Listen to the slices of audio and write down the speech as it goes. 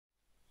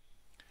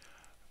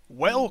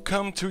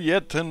Welcome to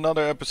yet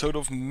another episode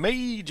of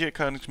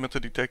MjrCarnyx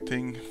Metal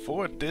Detecting.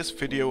 For this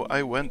video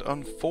I went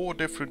on 4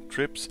 different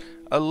trips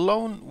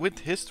alone with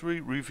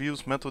History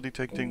Reviews Metal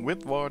Detecting,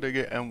 with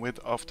Wardigger and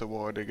with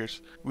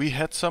Afterwardiggers. We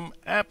had some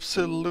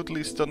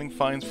absolutely stunning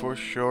finds for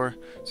sure,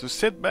 so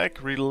sit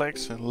back,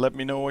 relax and let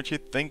me know what you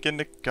think in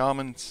the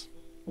comments.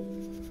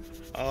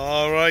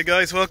 Alright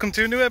guys, welcome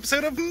to a new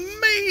episode of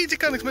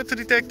MjrCarnyx Metal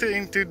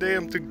Detecting. Today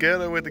I'm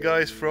together with the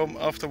guys from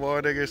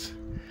Afterwardiggers.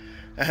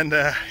 And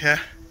yeah,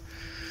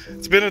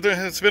 it's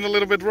been a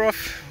little bit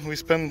rough. We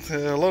spent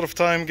a lot of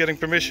time getting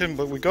permission,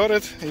 but we got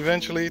it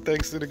eventually,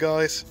 thanks to the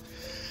guys.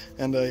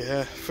 And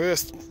a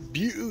first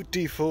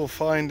beautiful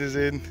find is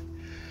in.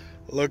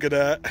 Look at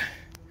that.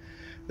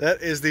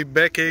 That is the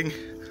backing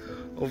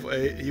of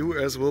a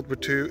US World War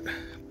II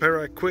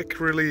para quick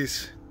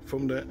release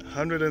from the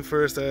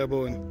 101st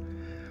Airborne.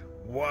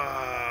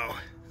 Wow,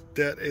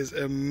 that is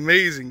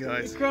amazing,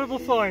 guys. Incredible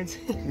find.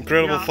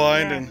 Incredible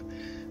find. Yeah.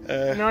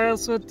 And I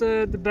also had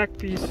the back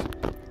piece.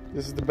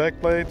 This is the back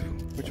plate,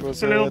 which was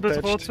it's a little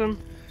attached. bit rotten.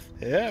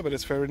 Yeah, but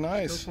it's very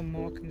nice. There's some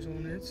markings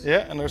on it.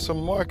 Yeah, and there's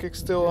some markings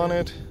still on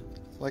it,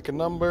 like a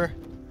number.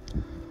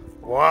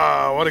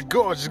 Wow, what a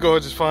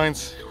gorgeous find.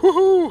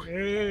 Woohoo!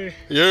 Yay!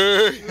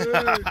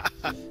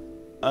 Yay!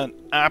 An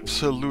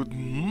absolute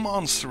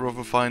monster of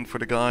a find for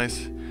the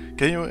guys.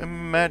 Can you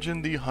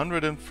imagine the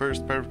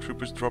 101st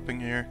paratroopers dropping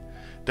here?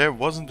 There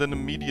wasn't an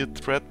immediate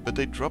threat, but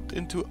they dropped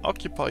into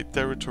occupied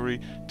territory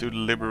to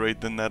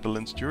liberate the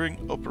Netherlands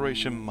during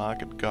Operation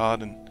Market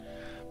Garden.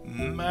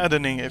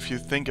 Maddening if you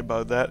think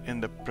about that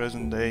in the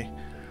present day.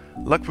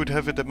 Luck would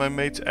have it that my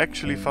mates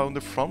actually found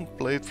the front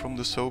plate from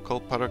the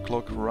so-called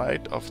paraclock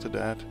right after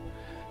that.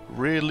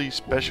 Really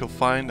special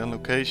find and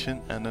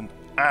location, and an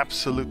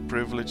absolute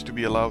privilege to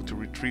be allowed to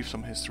retrieve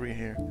some history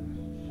here.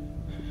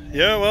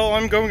 Yeah, well,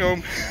 I'm going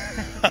home.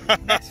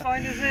 Next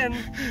find is in.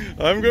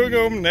 I'm going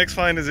home. Next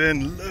find is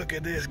in. Look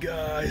at this,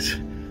 guys.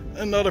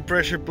 Another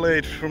pressure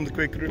plate from the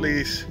quick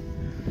release.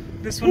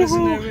 This one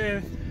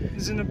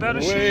is in a better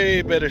shape.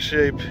 Way better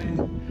shape.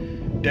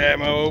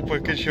 Damn, I hope I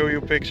can show you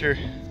a picture.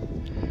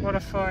 What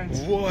a find.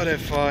 What a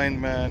find,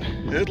 man.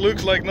 It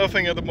looks like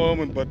nothing at the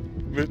moment, but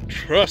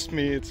trust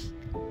me, it's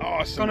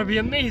awesome. It's gonna be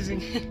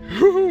amazing.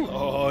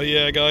 Oh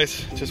yeah,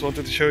 guys. Just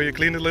wanted to show you.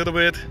 Clean it a little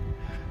bit.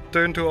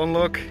 Turn to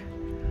unlock.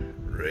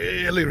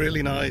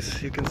 Really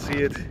nice. You can see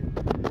it.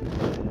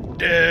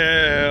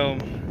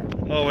 Damn.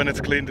 Oh, when it's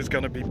cleaned, it's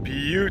gonna be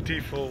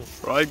beautiful.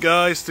 Right,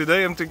 guys.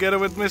 Today I'm together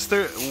with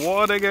Mr.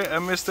 Wardigger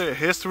and Mr.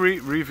 History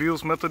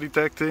Reviews Metal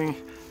Detecting.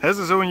 Has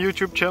his own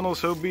YouTube channel,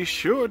 so be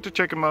sure to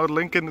check him out.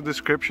 Link in the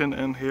description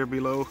and here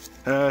below,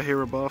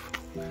 here above.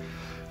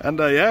 And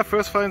yeah,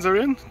 first finds are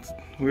in.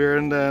 We're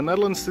in the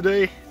Netherlands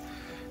today,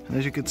 and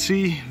as you can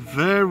see,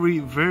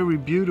 very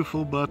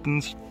beautiful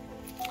buttons.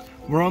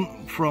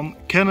 One from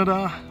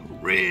Canada.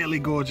 Really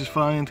gorgeous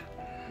find,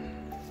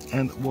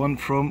 and one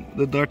from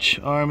the Dutch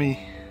Army,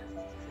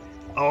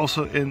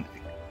 also in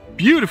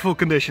beautiful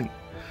condition.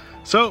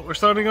 So we're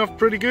starting off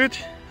pretty good,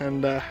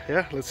 and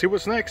yeah, let's see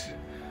what's next.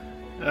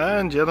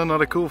 And yet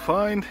another cool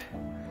find.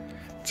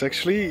 It's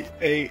actually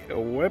a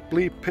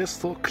Buckley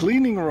pistol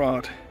cleaning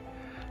rod.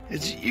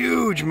 It's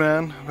huge,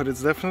 man, but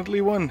it's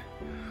definitely one.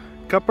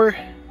 Copper.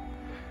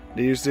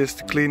 They use this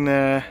to clean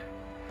the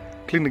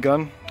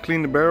gun,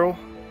 clean the barrel.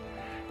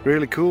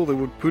 Really cool. They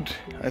would put,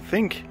 I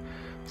think,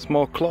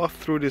 small cloth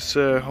through this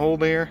hole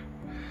there,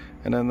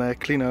 and then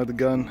clean out the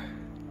gun.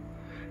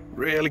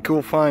 Really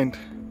cool find.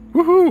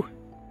 Woohoo!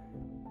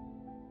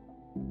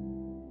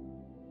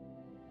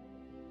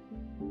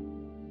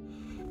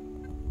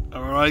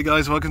 Alright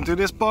guys, welcome to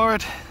this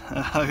part.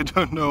 I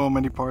don't know how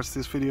many parts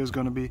this video is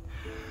gonna be,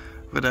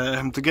 but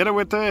I'm together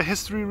with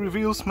History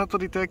Reviews Metal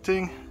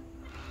Detecting.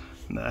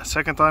 The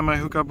second time I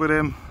hook up with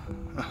him.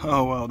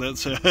 Oh well,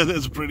 that's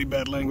pretty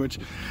bad language.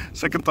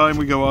 Second time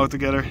we go out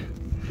together.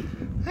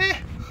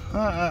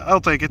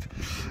 I'll take it.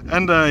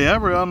 And yeah,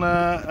 we're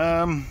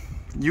on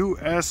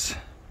US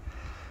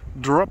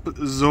drop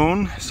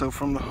zone. So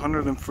from the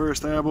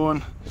 101st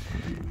Airborne.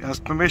 He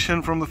asked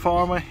permission from the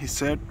farmer. He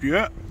said,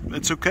 yeah,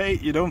 it's okay.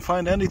 You don't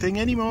find anything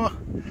anymore.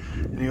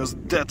 And he was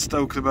dead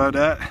stoked about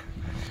that.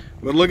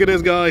 But look at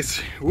this,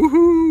 guys.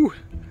 Woohoo!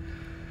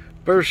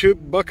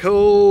 Parachute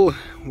buckle.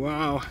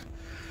 Wow,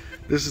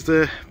 this is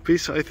the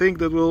piece I think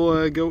that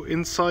will go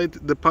inside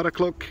the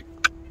paraclock.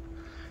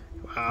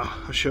 Wow,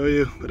 I'll show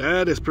you, but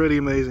that is pretty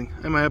amazing.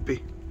 I'm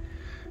happy.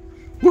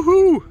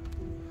 Woohoo!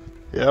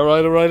 Yeah,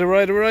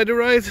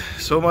 alright.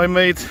 So my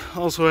mate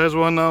also has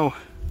one now.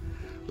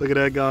 Look at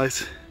that,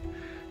 guys.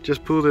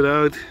 Just pulled it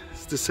out.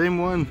 It's the same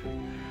one.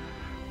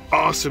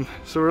 Awesome.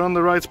 So we're on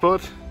the right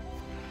spot.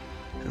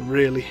 I'm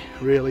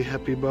really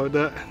happy about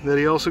that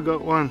he also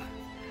got one.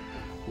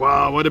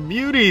 Wow, what a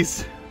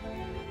beauties!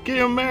 Can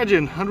you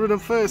imagine?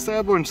 101st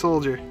Airborne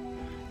soldier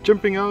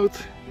jumping out,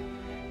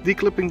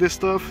 declipping this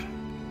stuff,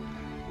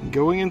 and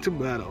going into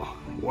battle.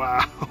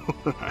 Wow,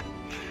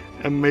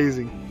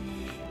 amazing.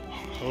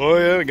 Oh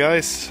yeah,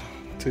 guys,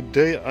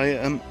 today I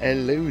am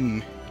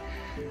alone,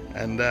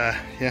 and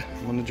yeah,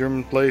 I'm on a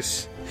German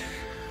place.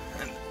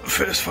 And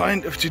First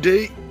find of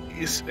today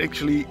is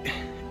actually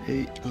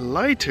a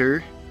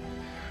lighter,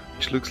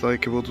 which looks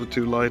like a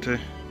WW2 lighter.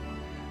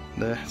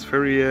 It's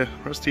very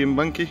rusty and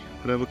bunky,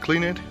 but I will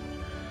clean it.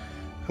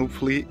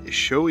 Hopefully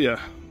show ya.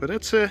 But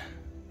that's a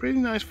pretty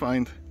nice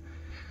find.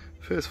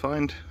 First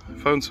find. I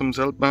found some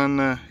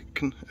Zeltbahn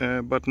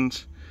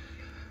buttons,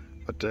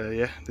 but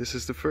yeah, this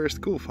is the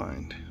first cool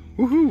find.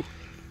 Woohoo!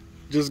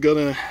 Just got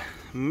an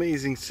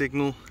amazing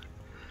signal,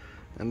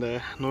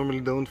 and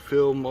normally don't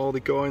film all the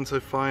coins I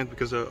find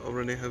because I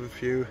already have a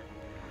few.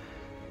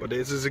 But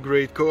this is a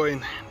great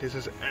coin. This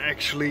is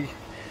actually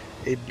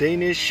a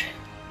Danish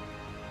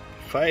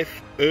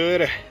 5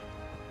 euro.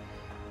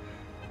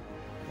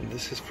 And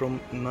this is from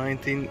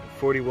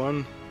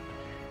 1941.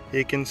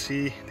 You can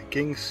see the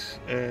king's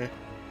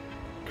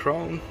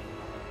crown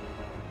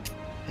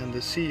and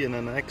the C and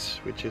an X,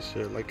 which is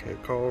like a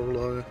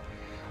Carl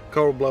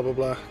blah blah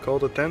blah, Carl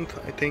the 10th,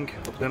 I think,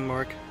 of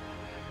Denmark.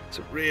 It's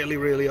a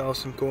really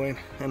awesome coin,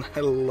 and I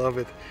love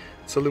it.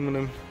 It's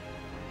aluminium,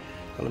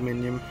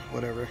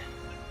 whatever.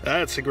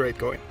 That's a great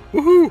coin.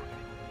 Woohoo!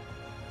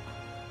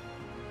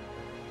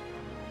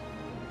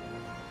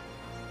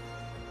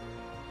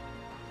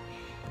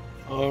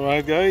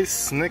 Alright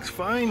guys, next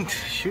find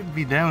should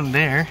be down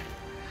there,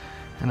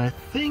 and I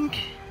think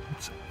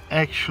it's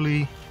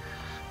actually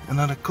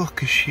another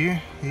cockish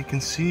here. You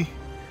can see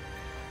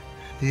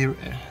the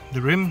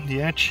rim,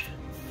 the edge,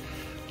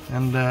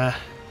 and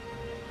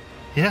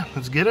yeah,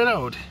 let's get it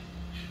out.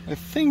 I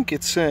think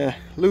it's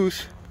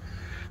loose.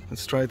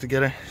 Let's try it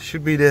together.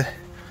 Should be the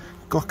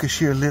cockish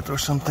here lid or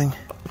something.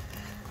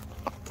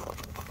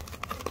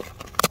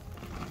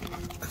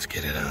 Let's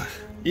get it out.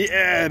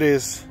 Yeah, it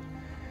is.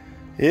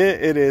 Yeah,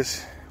 it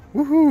is.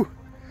 Woohoo!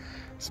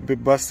 It's a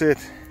bit busted,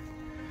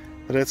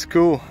 but that's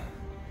cool.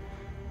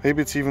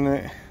 Maybe it's even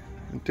a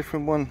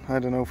different one. I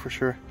don't know for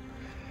sure.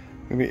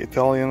 Maybe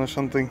Italian or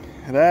something.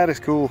 That is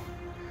cool.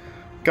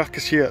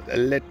 Cockish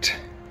lid.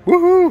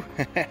 Woohoo!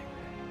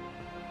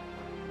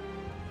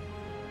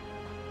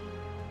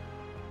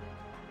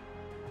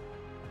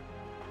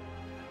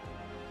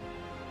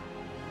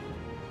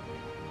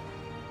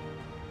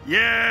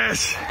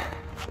 Yes!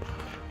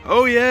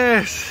 Oh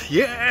yes!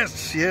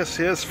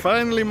 Yes!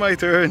 Finally my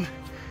turn!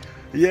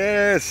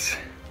 Yes!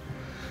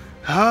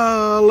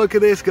 Ah, look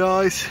at this,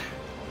 guys!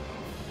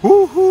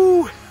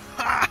 Woohoo!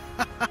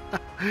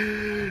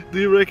 Do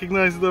you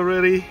recognize it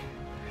already?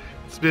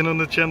 It's been on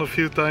the channel a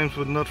few times,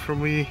 but not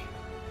from me.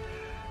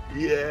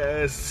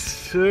 Yes,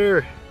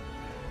 sir!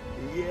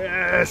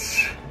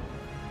 Yes!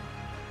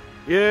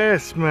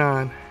 Yes,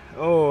 man!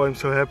 Oh, I'm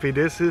so happy.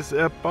 This is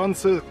a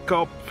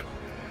Panzertotenkopf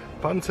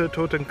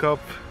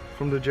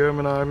from the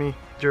German army.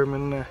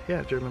 German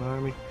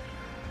army.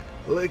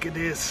 Look at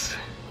this.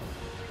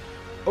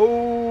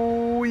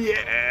 Oh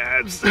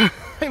yes!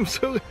 I'm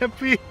so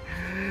happy.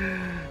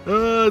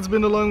 It's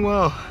been a long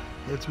while.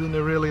 It's been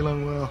a really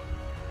long while.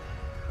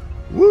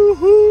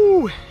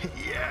 Woohoo!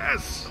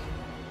 Yes!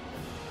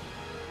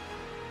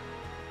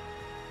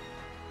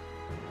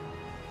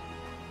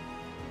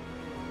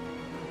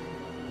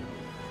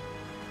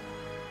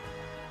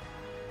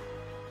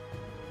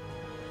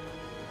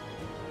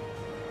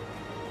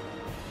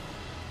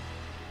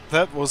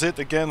 That was it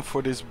again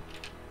for this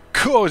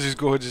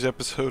gorgeous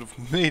episode of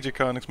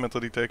MjrCarnyx Metal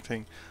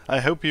Detecting. I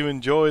hope you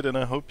enjoyed, and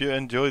I hope you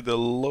enjoyed the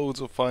loads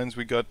of finds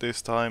we got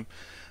this time.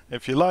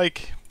 If you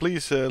like,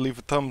 please leave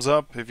a thumbs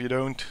up. If you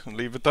don't,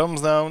 leave a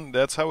thumbs down.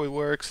 That's how it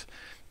works.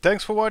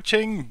 Thanks for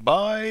watching.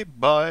 Bye.